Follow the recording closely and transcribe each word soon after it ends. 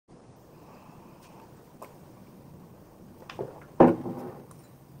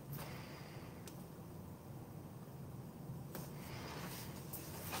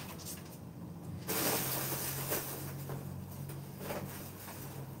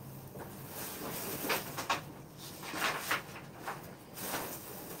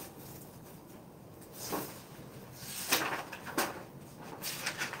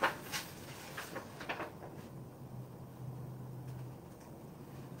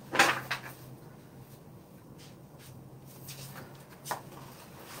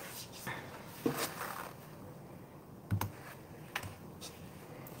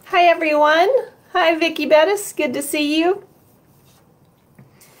Hi everyone. Hi Vicki Bettis. Good to see you.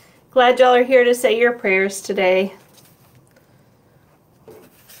 Glad y'all are here to say your prayers today.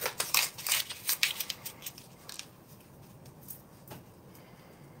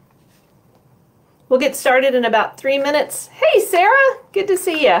 We'll get started in about 3 minutes. Hey Sarah, good to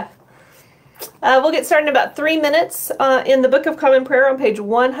see you. We'll get started in about 3 minutes in the Book of Common Prayer on page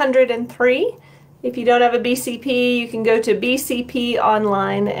 103. If you don't have a BCP, you can go to BCP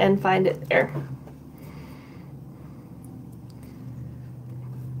online and find it there.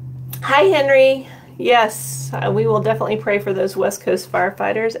 Hi Henry. Yes, we will definitely pray for those West Coast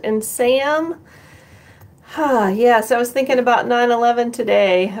firefighters. And Sam, yes, I was thinking about 9/11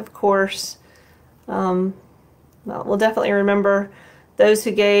 today, of course. Well, we'll definitely remember those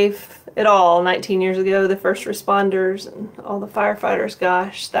who gave it all 19 years ago, the first responders and all the firefighters.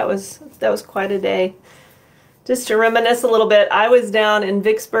 Gosh, that was quite a day. Just to reminisce a little bit, I was down in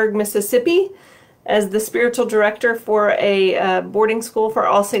Vicksburg, Mississippi as the spiritual director for a boarding school, for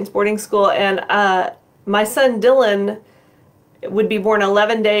All Saints boarding school, and my son Dylan would be born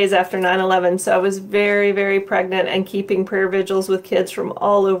 11 days after 9/11, so I was very, very pregnant and keeping prayer vigils with kids from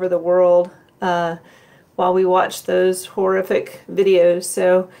all over the world while we watched those horrific videos.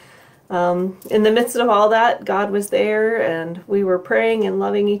 So in the midst of all that, God was there and we were praying and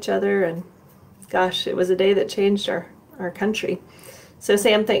loving each other, and gosh, it was a day that changed our country. So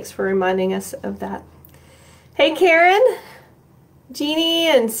Sam, thanks for reminding us of that. Hey Karen, Jeannie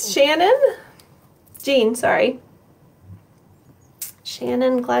and Shannon. Jean, sorry.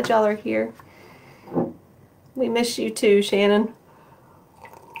 Shannon, glad y'all are here. We miss you too, Shannon.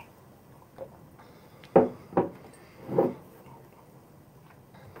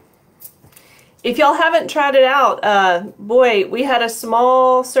 If y'all haven't tried it out, boy, we had a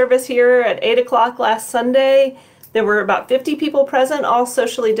small service here at 8 o'clock last Sunday. There were about 50 people present, all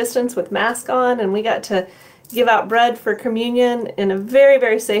socially distanced with masks on, and we got to give out bread for communion in a very,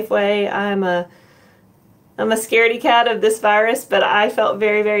 very safe way. I'm a scaredy cat of this virus, but I felt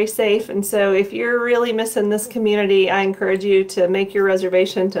very, very safe. And so if you're really missing this community, I encourage you to make your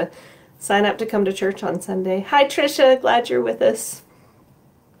reservation to sign up to come to church on Sunday. Hi Tricia, glad you're with us.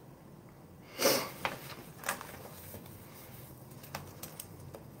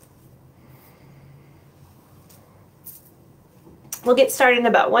 We'll get started in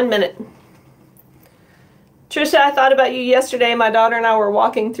about 1 minute. Trisha, I thought about you yesterday. My daughter and I were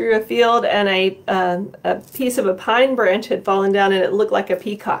walking through a field and a piece of a pine branch had fallen down and it looked like a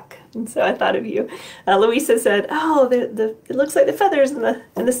peacock. And so I thought of you. Louisa said, oh, it looks like the feathers and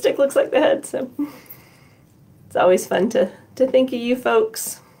the stick looks like the head. So it's always fun to think of you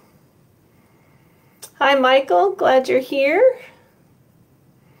folks. Hi, Michael. Glad you're here.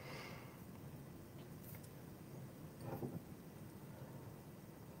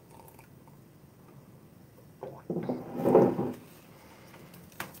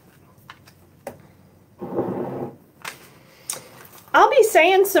 I'll be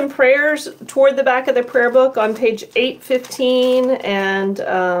saying some prayers toward the back of the prayer book on page 815 and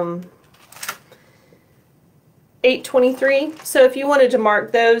 823. So if you wanted to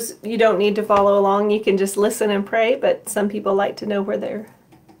mark those, you don't need to follow along. You can just listen and pray, but some people like to know where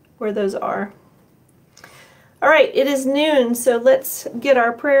those are. All right, it is noon, so let's get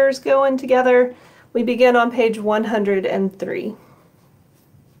our prayers going together. We begin on page 103.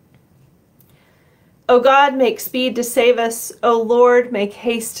 O God, make speed to save us. O Lord, make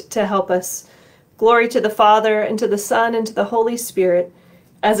haste to help us. Glory to the Father, and to the Son, and to the Holy Spirit,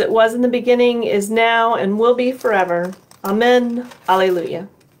 as it was in the beginning, is now, and will be forever. Amen. Alleluia.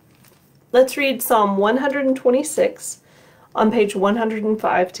 Let's read Psalm 126 on page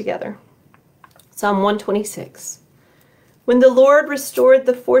 105 together. Psalm 126. When the Lord restored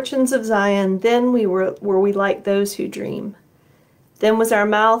the fortunes of Zion, then were we like those who dream. Then was our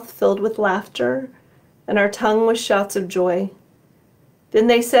mouth filled with laughter, and our tongue with shouts of joy. Then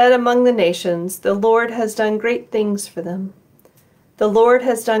they said among the nations, the Lord has done great things for them. The Lord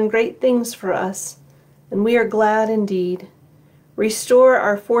has done great things for us, and we are glad indeed. Restore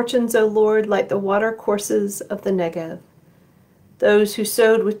our fortunes, O Lord, like the watercourses of the Negev. Those who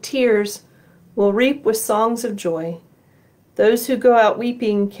sowed with tears will reap with songs of joy. Those who go out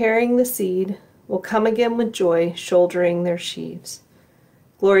weeping, carrying the seed, will come again with joy, shouldering their sheaves.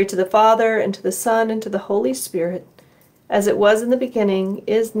 Glory to the Father, and to the Son, and to the Holy Spirit, as it was in the beginning,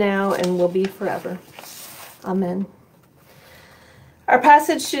 is now, and will be forever. Amen. Our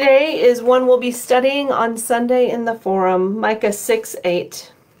passage today is one we'll be studying on Sunday in the Forum, Micah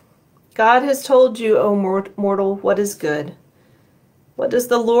 6:8. God has told you, O mortal, what is good. What does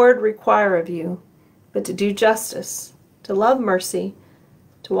the Lord require of you, but to do justice, to love mercy,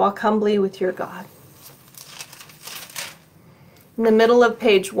 to walk humbly with your God. In the middle of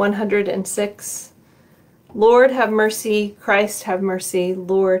page 106, Lord, have mercy. Christ, have mercy.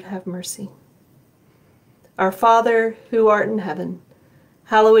 Lord, have mercy. Our Father, who art in heaven,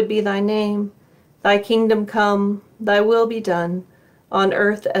 hallowed be thy name. Thy kingdom come, thy will be done, on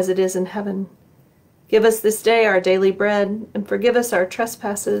earth as it is in heaven. Give us this day our daily bread, and forgive us our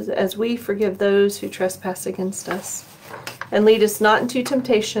trespasses as we forgive those who trespass against us. And lead us not into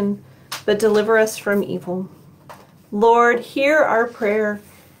temptation, but deliver us from evil. Lord, hear our prayer,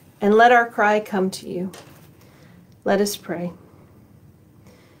 and let our cry come to you. Let us pray.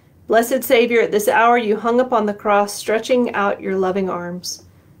 Blessed Savior, at this hour you hung upon the cross, stretching out your loving arms.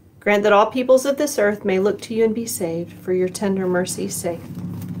 Grant that all peoples of this earth may look to you and be saved, for your tender mercy's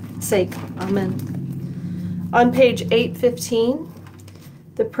sake. Amen. On page 815,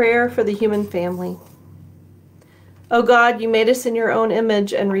 the prayer for the human family. O God, you made us in your own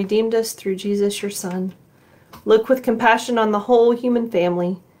image and redeemed us through Jesus your Son. Look with compassion on the whole human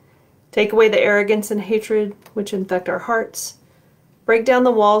family. Take away the arrogance and hatred which infect our hearts. Break down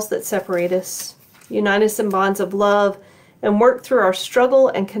the walls that separate us. Unite us in bonds of love, and work through our struggle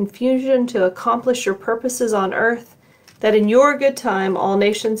and confusion to accomplish your purposes on earth, that in your good time all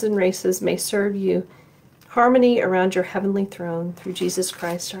nations and races may serve you. Harmony around your heavenly throne, through Jesus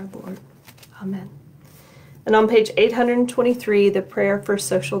Christ our Lord. Amen. And on page 823, the prayer for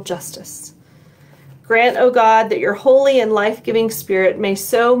social justice. Grant, O God, that your holy and life-giving Spirit may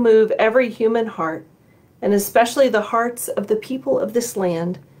so move every human heart, and especially the hearts of the people of this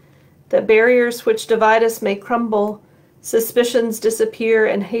land, that barriers which divide us may crumble, suspicions disappear,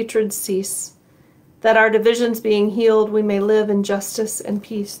 and hatred cease, that our divisions being healed, we may live in justice and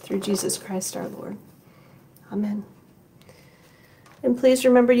peace through Jesus Christ our Lord. Amen. And please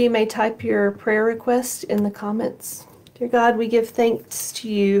remember, you may type your prayer request in the comments. Dear God, we give thanks to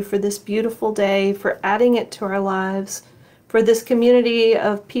you for this beautiful day, for adding it to our lives, for this community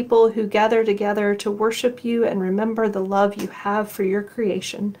of people who gather together to worship you and remember the love you have for your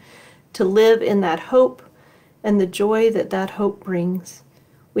creation, to live in that hope and the joy that that hope brings.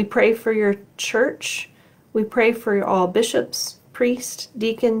 We pray for your church. We pray for all bishops, priests,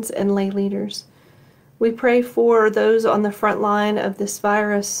 deacons, and lay leaders. We pray for those on the front line of this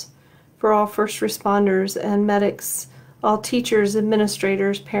virus, for all first responders and medics, all teachers,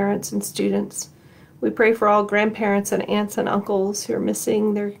 administrators, parents, and students. We pray for all grandparents and aunts and uncles who are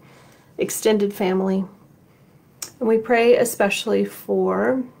missing their extended family. And we pray especially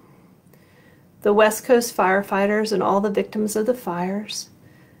for the West Coast firefighters and all the victims of the fires.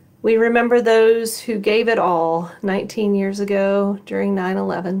 We remember those who gave it all 19 years ago during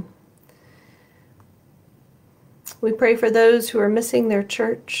 9/11. We pray for those who are missing their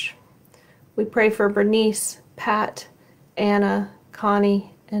church. We pray for Bernice, Pat, Anna,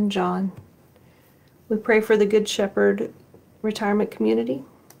 Connie, and John. We pray for the Good Shepherd retirement community,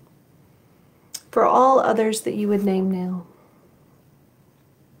 for all others that you would name now.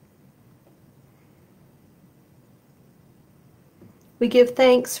 We give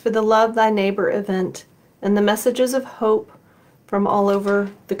thanks for the Love Thy Neighbor event and the messages of hope from all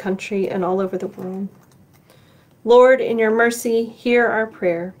over the country and all over the world. Lord, in your mercy, hear our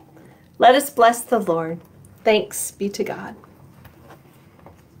prayer. Let us bless the Lord. Thanks be to God.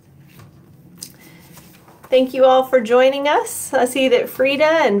 Thank you all for joining us. I see that Frida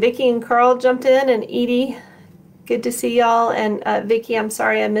and Vicki and Carl jumped in, and Edie, good to see y'all. And Vicki, I'm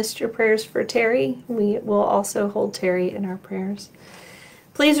sorry I missed your prayers for Terry. We will also hold Terry in our prayers.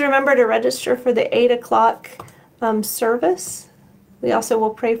 Please remember to register for the 8 o'clock service. We also will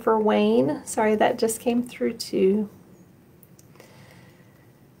pray for Wayne. Sorry, that just came through too.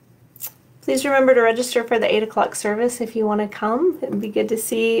 Please remember to register for the 8 o'clock service if you want to come. It would be good to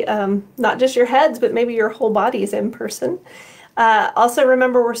see not just your heads, but maybe your whole bodies in person. Also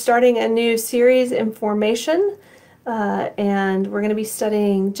remember, we're starting a new series in formation, and we're going to be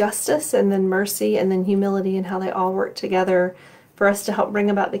studying justice and then mercy and then humility and how they all work together for us to help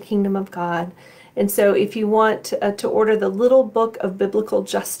bring about the kingdom of God. And so if you want to order the Little Book of Biblical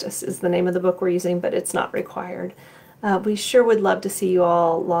Justice is the name of the book we're using, but it's not required. We sure would love to see you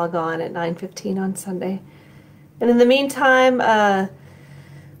all log on at 9:15 on Sunday. And in the meantime,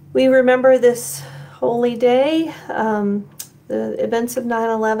 we remember this holy day, the events of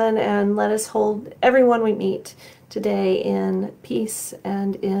 9/11, and let us hold everyone we meet today in peace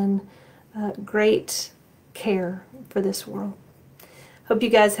and in great care for this world. Hope you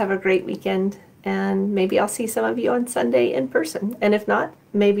guys have a great weekend, and maybe I'll see some of you on Sunday in person. And if not,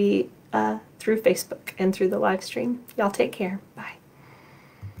 maybe through Facebook and through the live stream. Y'all take care. Bye.